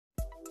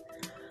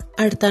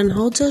Artan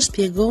Hoxha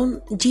shpjegon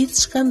gjithë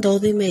çka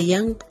ndodhi me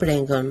Jan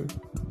Prengën.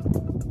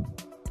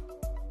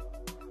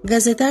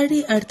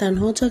 Gazetari Artan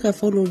Hoxha ka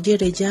folur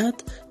gjëre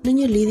gjatë në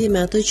një lidhje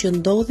me atë që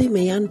ndodhi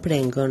me Jan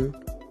Prengën.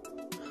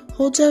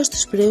 Hoxha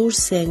është shprehur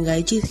se nga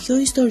e gjithë kjo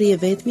histori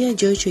e vetmja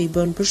gjë që i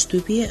bën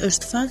përshtypje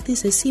është fakti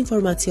se si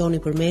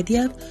informacioni për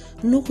mediat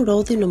nuk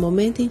rodhi në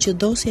momentin që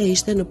dosja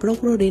ishte në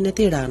prokurorinë e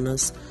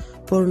Tiranës,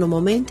 por në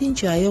momentin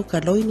që ajo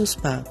kaloi në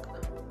SPAK.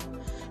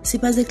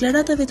 Sipas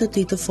deklaratave të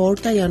tij të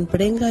forta, Jan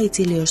Prengë, i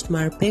cili është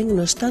marrë peng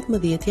në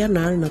 17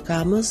 janar në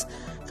Kamës,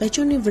 ka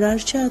qenë i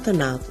vrarë që atë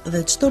natë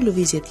dhe çdo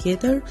lëvizje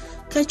tjetër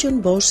ka qenë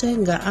boshe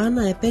nga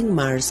ana e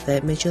pengmarrësve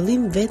me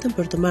qëllim vetëm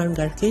për të marrë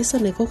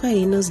ngarkesën e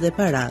kokainës dhe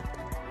parat.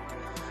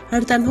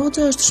 Artan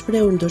Hoxha është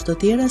shprehur ndër të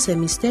tjera se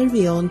mister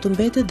vijon të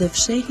mbetet dhe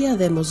fshehja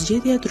dhe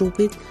mosgjetja e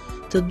trupit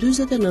të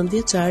 49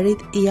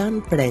 vjeçarit Jan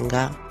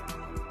Prengë.